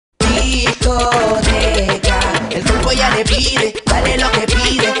discoteca. El cuerpo ya le pide, dale lo que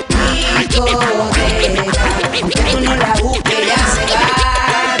pide. Discoteca, aunque tú no la busques, ya se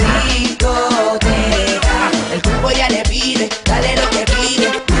va. Discoteca, el cuerpo ya le pide, dale lo que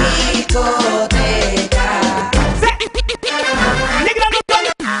pide. Discoteca.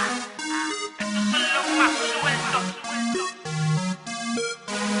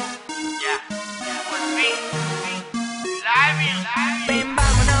 Ven,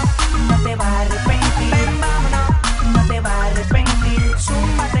 vámonos, no te vas a arrepentir. Ven, vámonos, no te vas a arrepentir.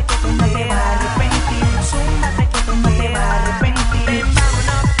 Zúmbate que tú no te vas a arrepentir. Zúmbate que tú no te vas a arrepentir. Ven,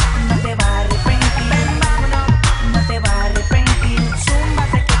 vámonos, no te vas a arrepentir. Ven, vámonos, no te vas a arrepentir.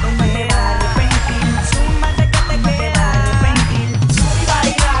 Zúmbate que tú no te vas a arrepentir. Zúmbate que te vas a arrepentir. Y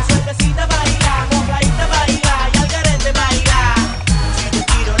baila, suertecita baila, mojadita baila y al garete baila. Si te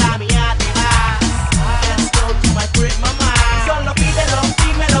tiro la mía te vas. Let's go to my crib, mamá. Solo pídelo,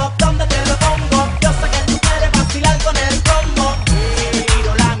 dímelo, ¿dónde te lo pongo? Yo sé que tú quieres vacilar con el combo. Si te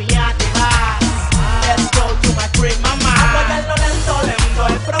tiro la mía te vas. Let's go to my crib, mamá. Apoyarlo lento, lento,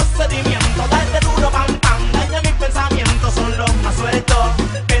 el procedimiento. Darte duro, pam, pam, daña mis pensamientos. Son los más sueltos.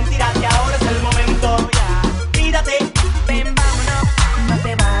 Ven, tírate, ahora es el momento. Tírate. Ven, vámonos, no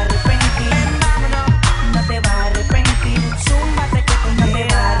te vas a arrepentir. Ven, vámonos, no te vas a arrepentir. Zúmbate que tú no te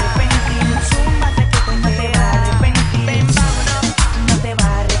vas a arrepentir. Zúmbate que tú no te vas a arrepentir. Ven, vámonos, no te vas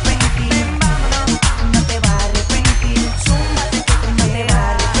a arrepentir. Ven, vámonos, no te vas a arrepentir. Zúmbate que tú no te vas a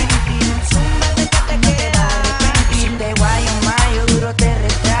arrepentir. Zúmbate que te vas a arrepentir. Si te guayo, mayo, duro te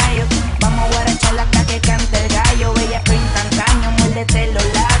retrayo. Vamos a guarachar hasta que cante el gallo. Bellaco instantáneo, muérdete los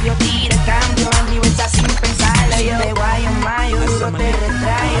labios. Tira el cambio en reversa sin pensarlo. Si te guayo, mayo, duro te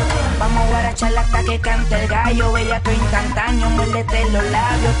retrayo. Vamos a guarachar hasta que cante el gallo. Bellaco instantáneo, muérdete los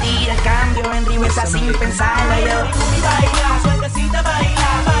labios. Tira el cambio en reversa sin pensarlo. Y baila, suertecita baila,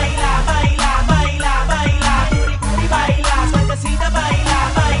 baila, baila, baila, baila. Y baila, suertecita baila,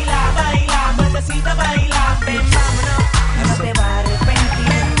 baila, baila, suertecita baila. Ven, vámonos, no te vas a arrepentir.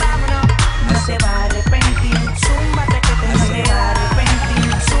 Ven, vámonos, no te vas a arrepentir. Zúmbate que tú no te vas a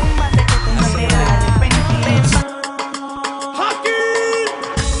arrepentir. Zúmbate que tú no te vas a arrepentir. Ven,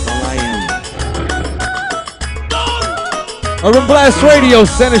 UrbanBlastRadio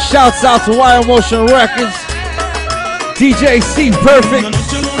sending shouts out to Wild Motion Records. DJ C Perfect.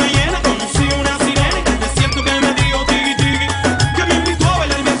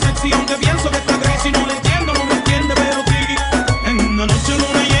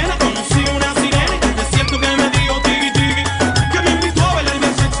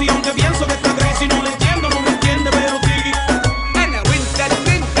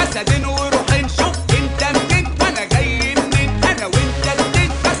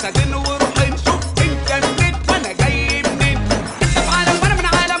 Para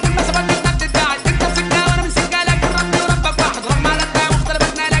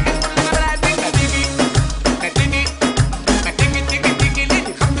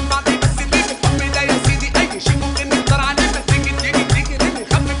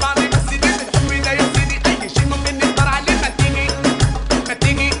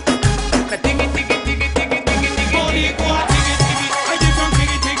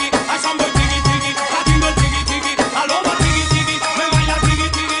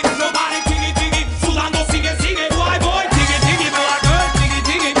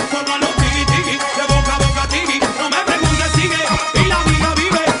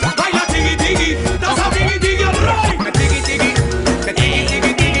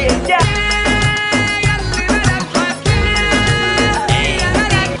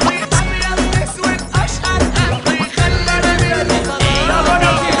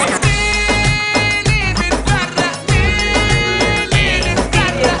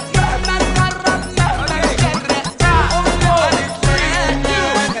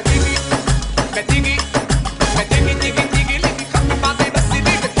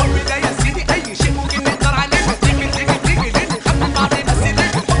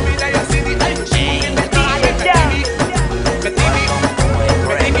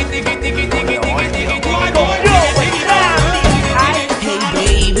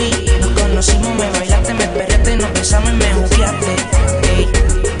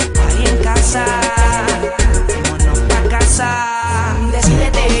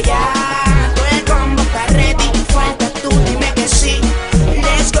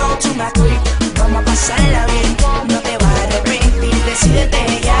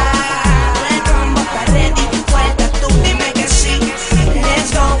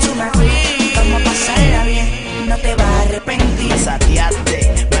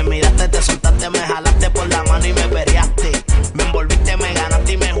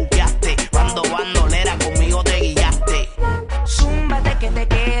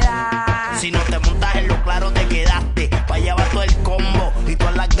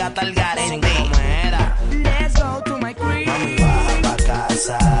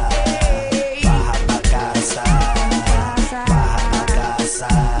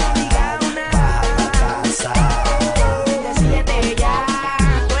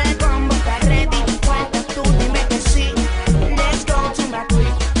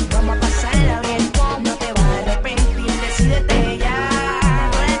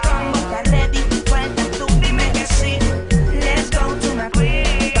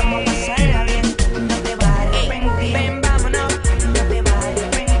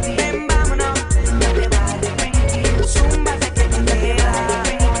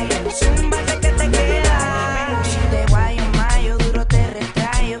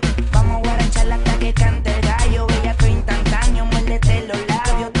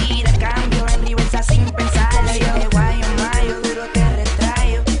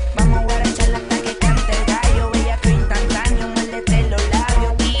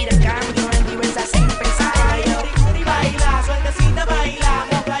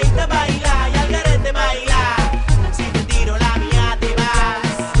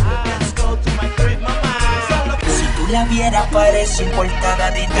viera parece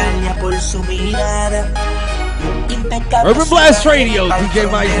importada de Italia por su mirada. UrbanBlastRadio, DJ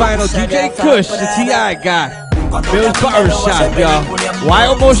Mike Vinyl, DJ Kush, the T.I. guy. Bill's Barbershop, y'all.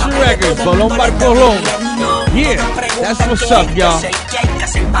 Wild Motion Records, Bolón Bar Colón. Yeah, that's what's up, y'all.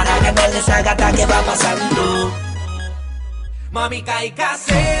 Para ganarle esa gata que va pasando. Mami, ¿qué hay que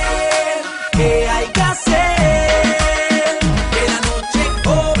hacer? ¿Qué hay que hacer? Que la noche es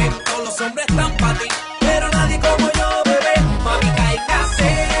joven, todos los hombres están para ti, pero nadie como yo, bebé. Mami, ¿qué hay que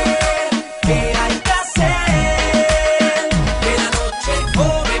hacer? ¿Qué hay que hacer? Que la noche es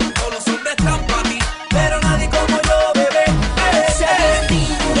joven, todos los hombres están para ti, pero nadie como yo, bebé. Se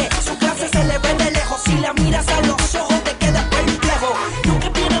distingue, su clase se le ve de lejos. Si la miras a los ojos te quedas perplejo. Nunca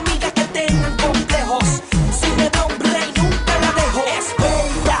tiene amigas que tengan complejos. Si me da un break nunca la dejo. Es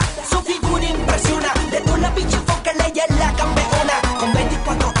bella, su figura impresiona. De toda la bicha que ella es la campeona. Con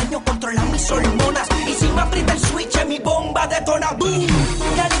 24 años controla mis hormonas. Y si me aprieta el switch mi bomba detona. Boom,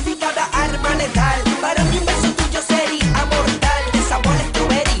 calificada arma letal. Para mí un beso tuyo sería mortal. De sabor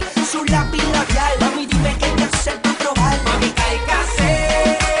strawberry, su lápiz labial. Mami, dime qué hay que hacer para probar. Mami, ¿qué hay que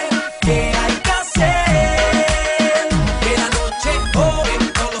hacer? ¿Qué hay que hacer? Que la noche es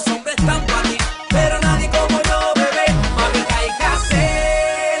joven, todos los hombres están para ti, pero nadie como yo, bebé. Mami, ¿qué hay que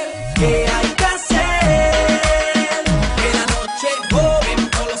hacer? ¿Qué hay que hacer? Que la noche es joven,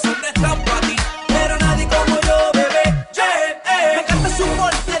 todos los hombres están para ti, pero nadie como yo, bebé. Yeah, me encanta su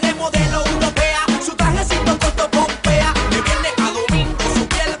porte de modelo europea, su trajecito corto pompea. De viernes a domingo su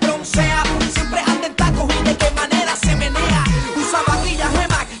piel broncea, siempre anda en tacos y de qué manera se menea. Usa maquillaje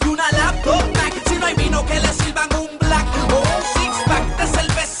Mac y una laptop Mac. Si no hay vino que le sirvan un black o un six pack de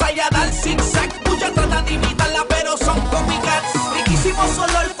cerveza y a dar zigzag. Muchas tratan de imitarla pero son copycats. Riquísimo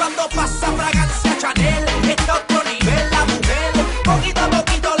olor cuando pasa fragancia Chanel. Está a otro nivel la mujer. Poquito a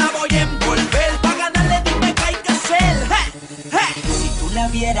poquito la voy a envolver. Pa' ganarle dime qué hay que hacer. Si tú la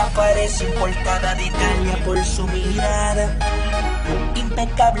vieras parece importada de Italia por su mirada.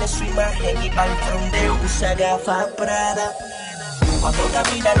 Impecable su imagen y pa'l frondeo usa gafas Prada. Cuando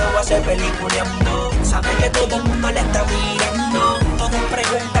camina lo hace peliculeando. Sabe que todo el mundo le está mirando. Todos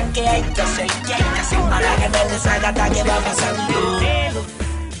preguntan qué hay que hacer, qué hay que hacer para ganarle esa gata que va pasando.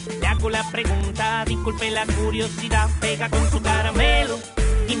 Le hago la pregunta, disculpe la curiosidad, pega con su caramelo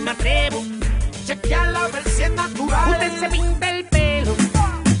y me atrevo. Chequearla a ver si es natural. Usted se pinta el pelo.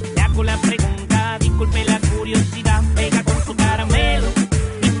 Le hago la pregunta, disculpe la curiosidad, pega con su caramelo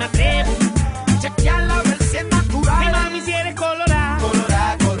y me atrevo. Chequearla a ver si es natural. Hey mami, si eres colorada.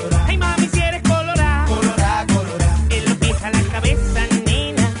 Colorada, colorada. Hey mami, si eres colorada. Colorada, colorada. En los pies a la cabeza,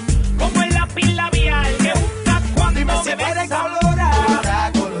 nena, como el lápiz labial que usas cuando Dime si eres colorada.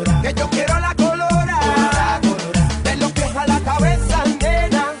 Colorada, colorada. Que yo quiero la colorada. Colorada, colorada. De los pies a la cabeza,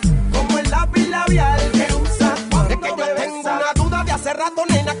 nena, como el lápiz labial que usas cuando me besas. Es que yo tengo una duda de hace rato,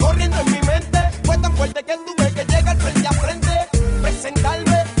 nena, corriendo en mi mente. Fue tan fuerte que tuve que llegar frente a frente,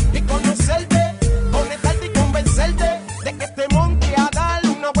 presentarme y conocerte, conectarte y convencerte de que te monte a dar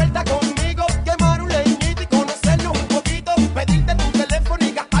una vuelta conmigo, quemar un leñito y conocernos un poquito, pedirte tu teléfono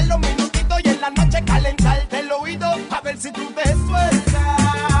y gastar los minutitos y en la noche calentarte el oído, a ver si tú te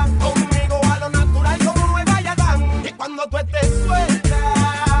sueltas conmigo a lo natural como Nueva Yadán. Y cuando tú estés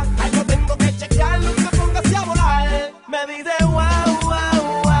suelta, algo tengo que chequearlo que póngase a volar. Me dice wow,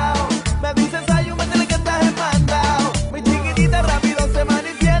 wow, wow. Me dices ay, me tiene que estar mandado. Mi chiquitita rápido se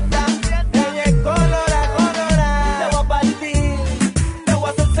manifiesta. Ella es colorada, colorada. Te voy a partir, te voy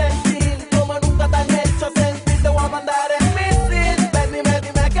a hacer sentir como nunca te han hecho sentir. Te voy a mandar en misil. Ven,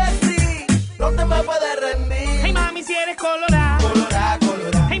 dime que sí, no te me puedes rendir. hey mami, si eres colorada. Colorada,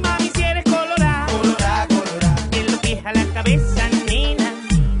 colorada. Hey mami, si eres colorada. Colorada, colorada. En los pies a la cabeza, nena,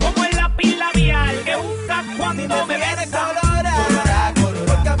 como el lápiz labial que usas cuando me besas. Colorada, colorada.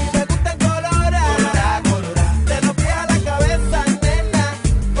 Porque a mí me gusta el colorada. Colorada, colorada. De los pies a la cabeza, nena,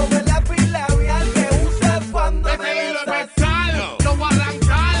 como el lápiz labial que usas cuando me besas. No voy a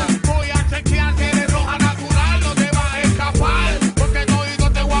arrancar, voy a chequear que eres roja natural, no te vas a escapar, porque el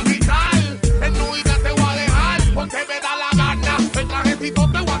nudito te voy a quitar, el nudita te voy a dejar, porque me da la gana, el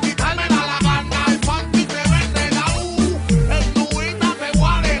trajecito te voy a quitar, me da la gana, el panty te vende la el nudita te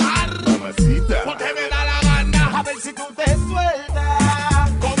voy a dejar, mamacita, porque me da la gana, A ver si tú te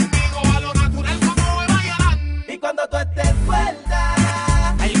sueltas conmigo a lo natural como me vayan. y cuando tú estés suelta,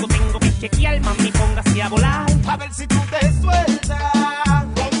 Algo tengo que chequear, mami, póngase a volar. a ver si tú te sueltas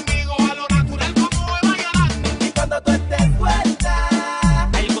Conmigo a lo natural como me vayan. y cuando tú estés suelta,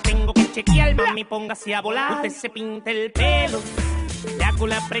 Algo tengo que chequear, mami, póngase a volar. Usted se pinta el pelo. Le hago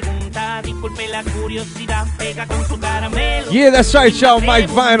la pregunta, disculpe la curiosidad, pega con su caramelo. Yeah, that's right, y'all. Mike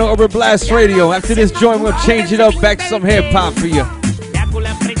Vinyl, UrbanBlastRadio. After this joint, we'll change it up, back to some hip hop for you.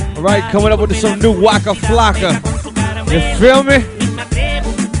 All right, coming up with some new Waka Flocka. You feel me?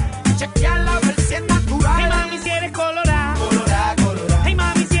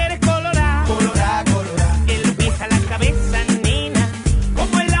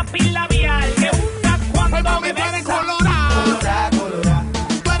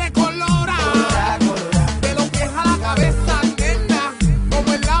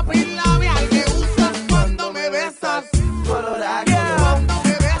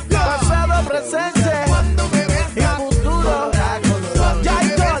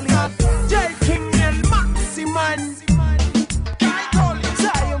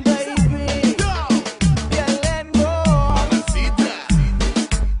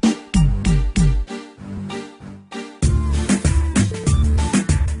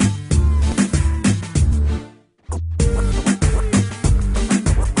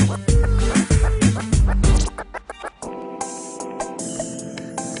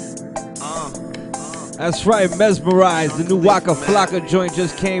 That's right, Mesmerized. The new Waka Flocka joint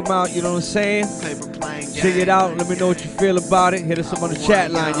just came out, you know what I'm saying? Check it out, let me know what you feel about it. Hit us up on the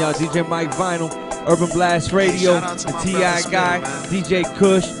chat line, y'all. DJ Mike Vinyl, UrbanBlastRadio, the T.I. Guy, DJ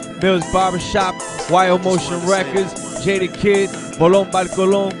Kush, Mills Barbershop, YO Motion Records, Jada Kid, Bolon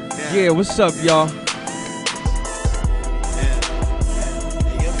Balcolon. Yeah, what's up, y'all? Yeah,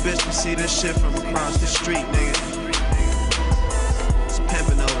 your bitch can see this shit from across the street, nigga. It's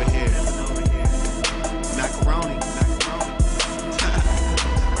pimping over here. Macaroni.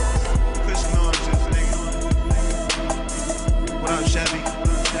 Pushing oranges, nigga. What up, Chevy?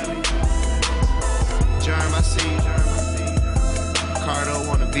 Germ, I see. Cardo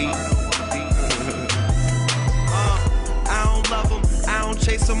on the beat. I don't love them. I don't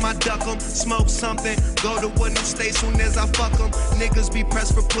chase them, I duck them. Smoke something, go to a new state soon as I fuck them. Niggas be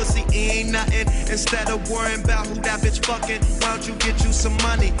pressed for pussy, it ain't nothing. Instead of worrying about who that bitch fucking, why don't you get you some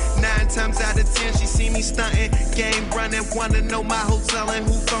money? 9 times out of 10, she see me stunting. Game running, wanna know my hotel and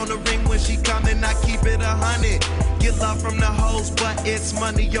who phone the ring when she coming. I keep it 100. Get love from the hoes, but it's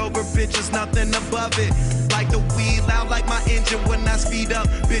money over bitches, nothing above it. Like the weed, loud like my engine when I speed up.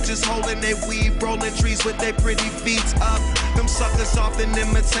 Bitches holding their weed, rolling trees with their pretty feet up. Them suckers often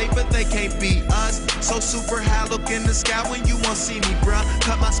imitate, but they can't beat us. So super high, look in the sky when you won't see me, bruh.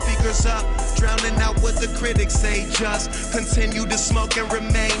 Cut my speakers up, drowning out what the critics say. Just continue to smoke and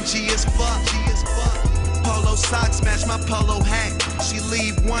remain G as fuck. Polo socks match my polo hat. She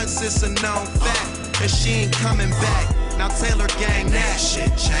leave once, it's a known fact. And she ain't coming back. Now Taylor gang, that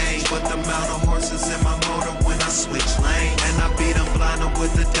shit changed. But the amount of horses in my motor when I switch lanes. And I beat them blind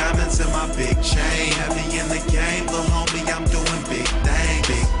with the diamonds in my big chain. Heavy in the game, little homie, I'm doing big things.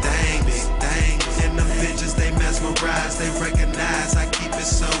 Big things, big things. And them bitches, they mesmerize, they recognize. I keep it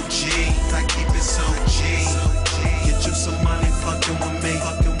so G, I keep it so G. Get you some money, fucking with me.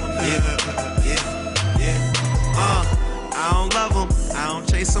 I don't love them, I don't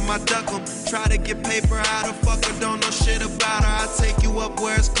chase them, I duck them. Try to get paper out of fucker, don't know shit about her. I take you up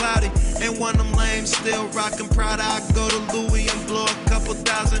where it's cloudy. Ain't one of them lames, still rockin' Prada. I go to Louis and blow a couple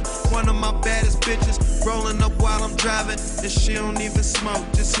thousand. One of my baddest bitches, rolling up while I'm driving. And she don't even smoke,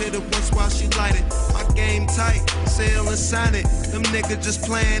 just hit it once while she light it. My game tight, sell and sign it. Them niggas just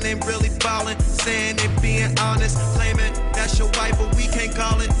playing, ain't really ballin'. Saying they being honest, claiming that's your wife, but we can't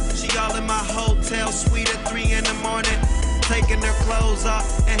call it. She all in my hotel suite at 3 in the morning. Taking their clothes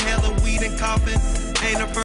off, inhaling weed and coughing. Ain't a